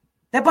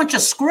 They're a bunch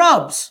of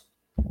scrubs.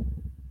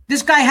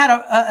 This guy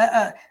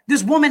had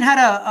this woman had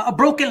a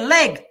broken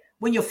leg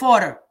when you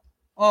fought her.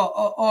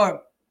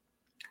 Or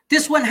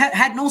this one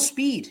had no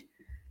speed.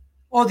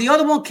 Or the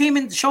other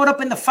one showed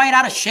up in the fight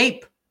out of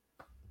shape,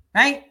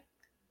 right?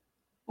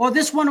 Or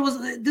this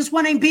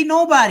one ain't beat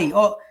nobody,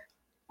 or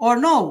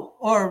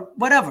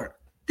whatever.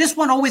 This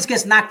one always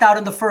gets knocked out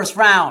in the first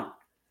round,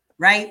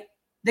 right?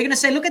 They're gonna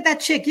say, look at that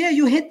chick. Yeah,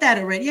 you hit that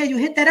already. Yeah, you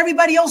hit that.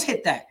 Everybody else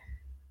hit that.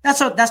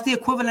 That's the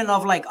equivalent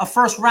of like a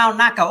first round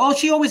knockout. Oh,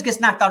 she always gets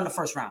knocked out in the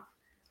first round.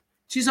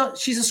 She's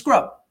a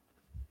scrub.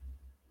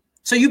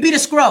 So you beat a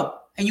scrub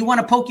and you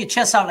want to poke your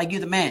chest out like you're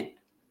the man.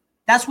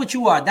 That's what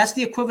you are. That's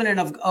the equivalent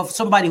of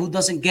somebody who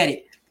doesn't get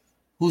it,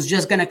 who's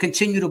just going to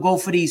continue to go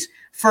for these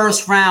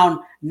first round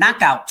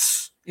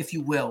knockouts, if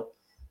you will,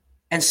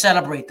 and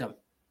celebrate them.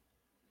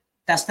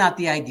 That's not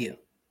the idea.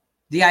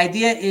 The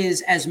idea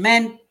is, as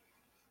men,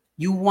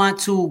 you want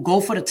to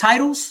go for the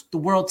titles, the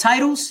world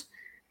titles.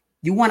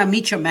 You want to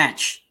meet your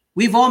match.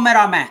 We've all met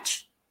our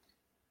match.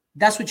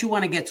 That's what you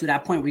want to get to,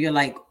 that point where you're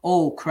like,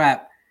 oh,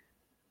 crap,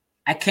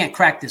 I can't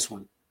crack this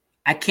one.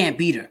 I can't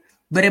beat her.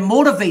 But it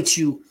motivates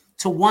you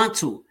to want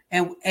to.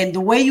 And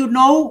the way you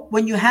know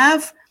when you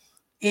have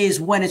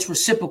is when it's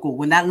reciprocal,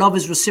 when that love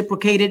is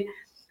reciprocated,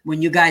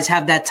 when you guys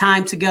have that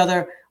time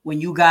together, when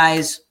your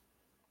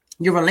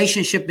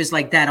relationship is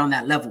like that on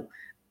that level.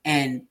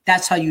 And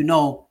that's how you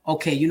know,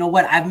 okay, you know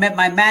what? I've met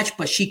my match,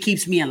 but she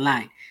keeps me in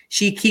line.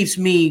 She keeps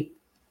me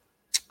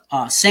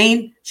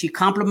sane. She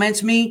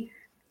compliments me.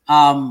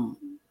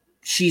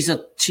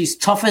 She's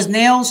tough as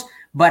nails,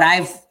 but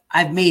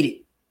I've made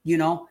it, you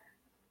know.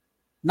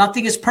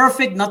 Nothing is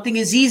perfect. Nothing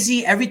is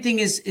easy. Everything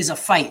is a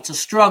fight. It's a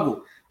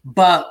struggle.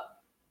 But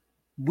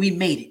we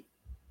made it.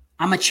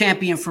 I'm a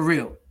champion for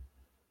real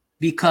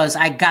because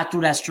I got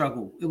through that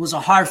struggle. It was a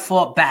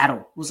hard-fought battle.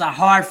 It was a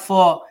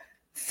hard-fought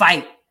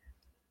fight.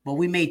 But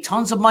we made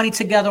tons of money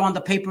together on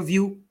the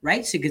pay-per-view,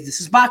 right? See, because this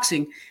is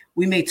boxing.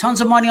 We made tons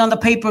of money on the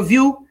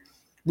pay-per-view.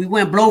 We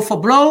went blow for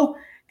blow.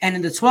 And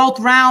in the 12th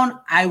round,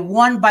 I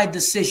won by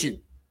decision.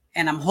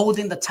 And I'm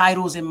holding the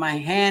titles in my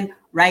hand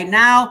right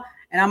now.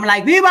 And I'm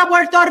like, Viva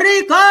Puerto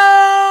Rico!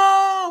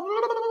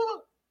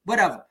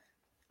 Whatever.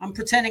 I'm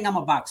pretending I'm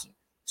a boxer.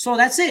 So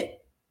that's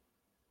it.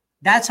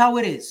 That's how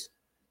it is.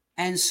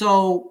 And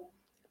so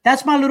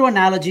that's my little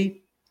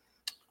analogy.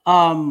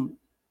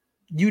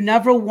 You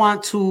never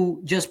want to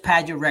just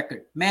pad your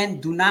record. Men,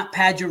 do not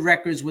pad your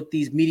records with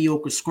these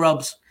mediocre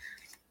scrubs.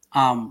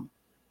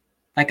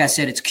 Like I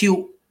said, it's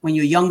cute when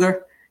you're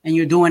younger and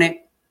you're doing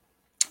it.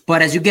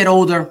 But as you get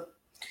older,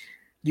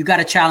 you got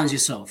to challenge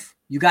yourself.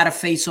 You got to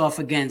face off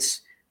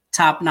against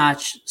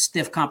top-notch,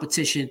 stiff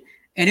competition,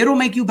 and it'll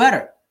make you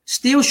better.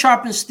 Steel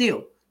sharpens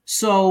steel.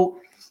 So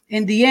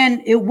in the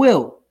end, it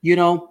will. You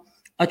know,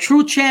 a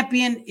true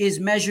champion is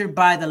measured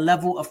by the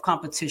level of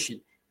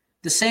competition.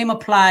 The same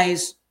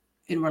applies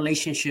in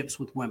relationships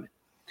with women.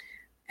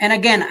 And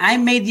again, I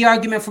made the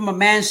argument from a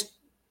man's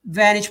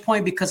vantage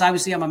point because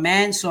obviously I'm a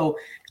man. So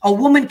a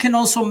woman can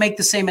also make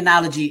the same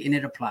analogy and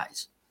it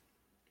applies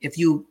if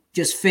you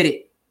just fit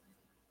it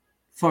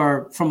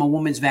from a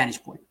woman's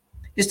vantage point.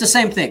 It's the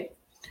same thing.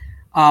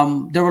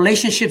 The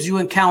relationships you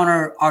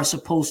encounter are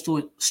supposed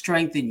to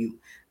strengthen you.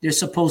 They're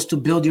supposed to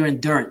build your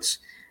endurance.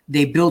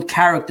 They build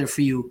character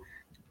for you.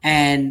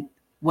 And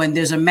when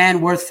there's a man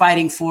worth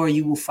fighting for,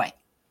 you will fight.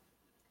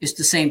 It's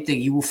the same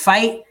thing. You will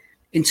fight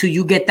until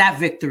you get that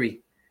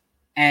victory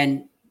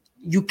and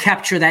you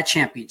capture that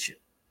championship.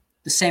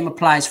 The same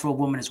applies for a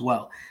woman as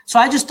well.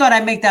 So I just thought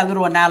I'd make that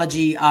little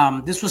analogy.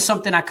 This was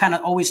something I kind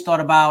of always thought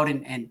about.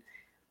 And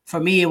for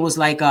me, it was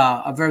like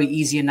a very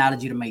easy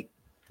analogy to make.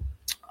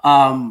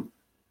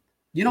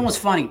 You know what's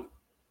funny?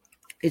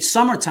 It's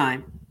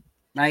summertime,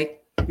 right?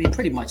 I mean,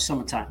 pretty much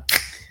summertime.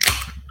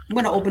 I'm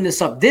going to open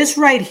this up. This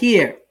right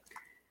here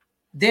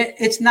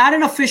It's not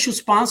an official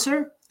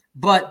sponsor,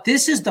 but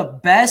this is the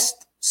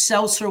best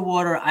seltzer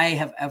water I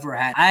have ever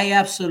had. I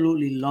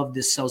absolutely love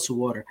this seltzer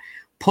water.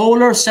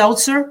 Polar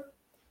Seltzer.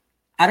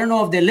 I don't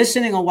know if they're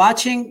listening or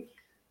watching.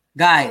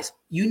 Guys,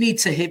 you need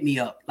to hit me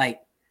up.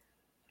 Like,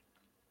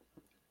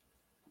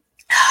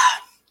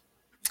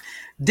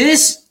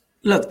 this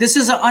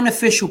is an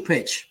unofficial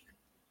pitch.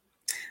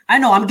 I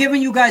know I'm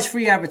giving you guys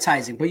free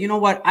advertising, but you know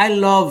what? I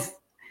love,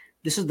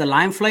 this is the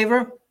lime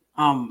flavor.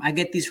 I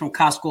get these from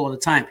Costco all the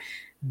time.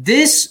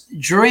 This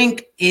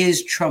drink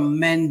is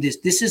tremendous.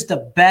 This is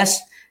the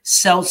best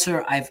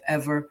seltzer I've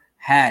ever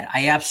had.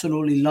 I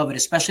absolutely love it,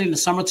 especially in the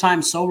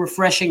summertime. So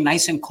refreshing,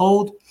 nice and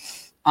cold.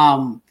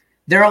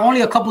 There are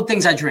only a couple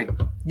things I drink.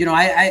 You know,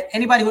 I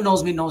anybody who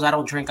knows me knows I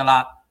don't drink a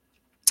lot.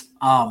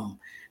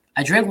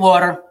 I drink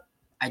water.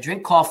 I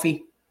drink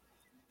coffee.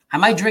 I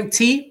might drink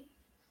tea.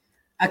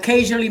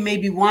 Occasionally,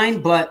 maybe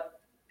wine,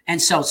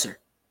 and seltzer.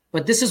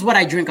 But this is what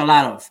I drink a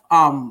lot of.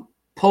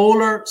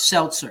 Polar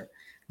Seltzer.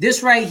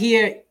 This right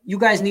here, you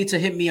guys need to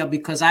hit me up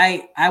because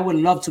I would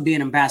love to be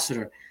an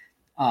ambassador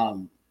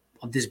of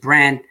this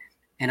brand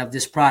and of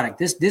this product.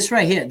 This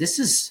right here, this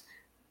is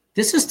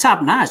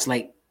top notch.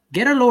 Like,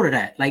 get a load of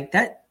that. Like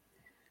that,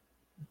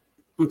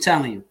 I'm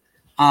telling you.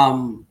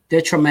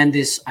 They're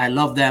tremendous. I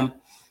love them.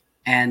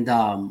 And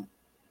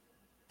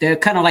they're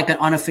kind of like an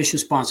unofficial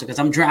sponsor because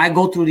I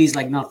go through these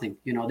like nothing.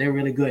 You know, they're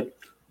really good.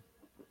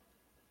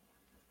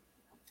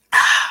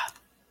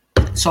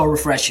 So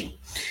refreshing.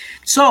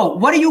 So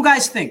what do you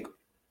guys think?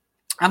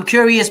 I'm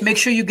curious. Make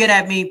sure you get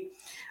at me.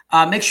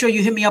 Make sure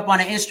you hit me up on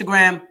the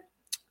Instagram,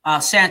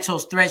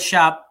 Santos Thread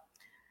Shop.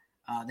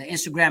 The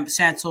Instagram,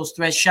 Santos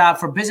Thread Shop.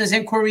 For business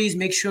inquiries,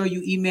 make sure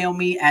you email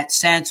me at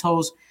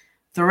Santos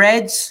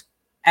Threads.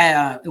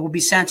 It will be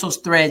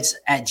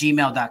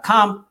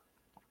santosthreads@gmail.com.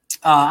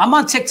 I'm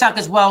on TikTok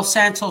as well,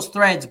 Santos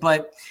Threads,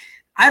 but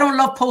I don't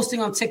love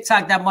posting on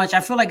TikTok that much.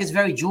 I feel like it's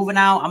very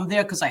juvenile. I'm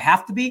there because I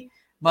have to be,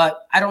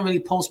 but I don't really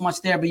post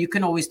much there. But you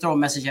can always throw a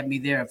message at me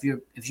there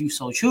if you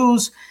so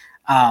choose.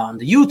 On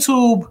the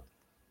YouTube,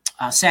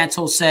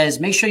 Santos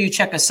Says. Make sure you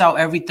check us out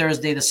every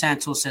Thursday, the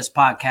Santos Says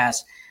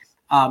podcast.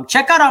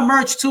 Check out our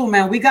merch too,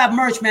 man. We got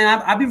merch,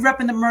 man. I'll be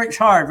repping the merch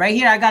hard. Right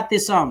here, I got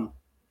this.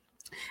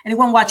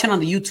 Anyone watching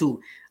on the YouTube,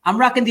 I'm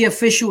rocking the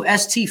official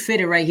ST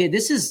fitted right here.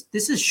 This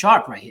is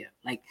sharp right here.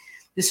 Like,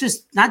 this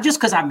is not just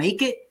because I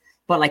make it,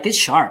 but like it's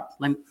sharp.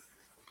 Like, I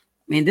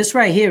mean, this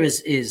right here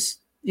is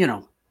you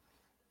know,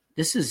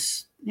 this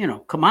is, you know,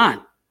 come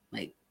on,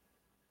 like,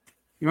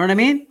 you know what I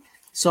mean?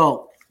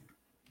 So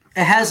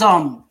it has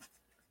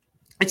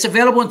it's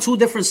available in 2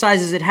 different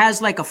sizes. It has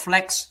like a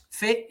flex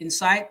fit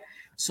inside.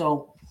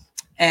 So,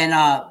 and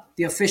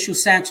the official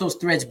Santos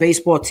Threads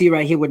baseball tee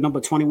right here with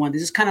number 21.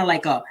 This is kind of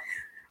like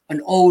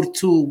an ode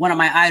to one of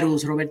my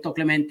idols, Roberto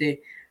Clemente.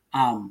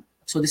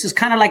 So this is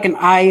kind of like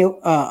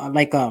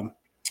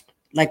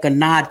like a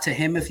nod to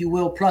him, if you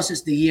will. Plus,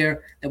 it's the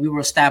year that we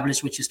were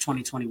established, which is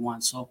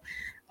 2021. So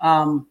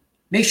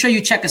make sure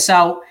you check us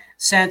out,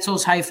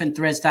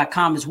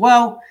 santos-threads.com as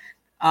well.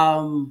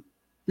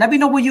 Let me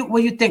know what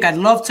you think. I'd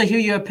love to hear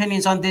your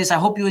opinions on this. I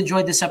hope you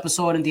enjoyed this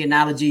episode and the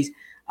analogies,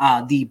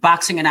 the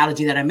boxing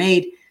analogy that I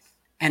made.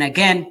 And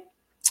again,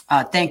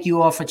 thank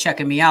you all for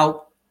checking me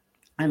out.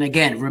 And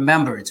again,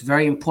 remember, it's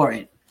very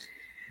important.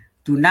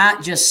 Do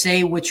not just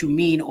say what you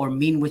mean or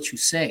mean what you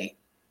say.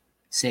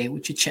 Say it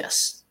with your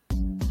chest.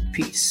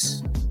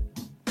 Peace.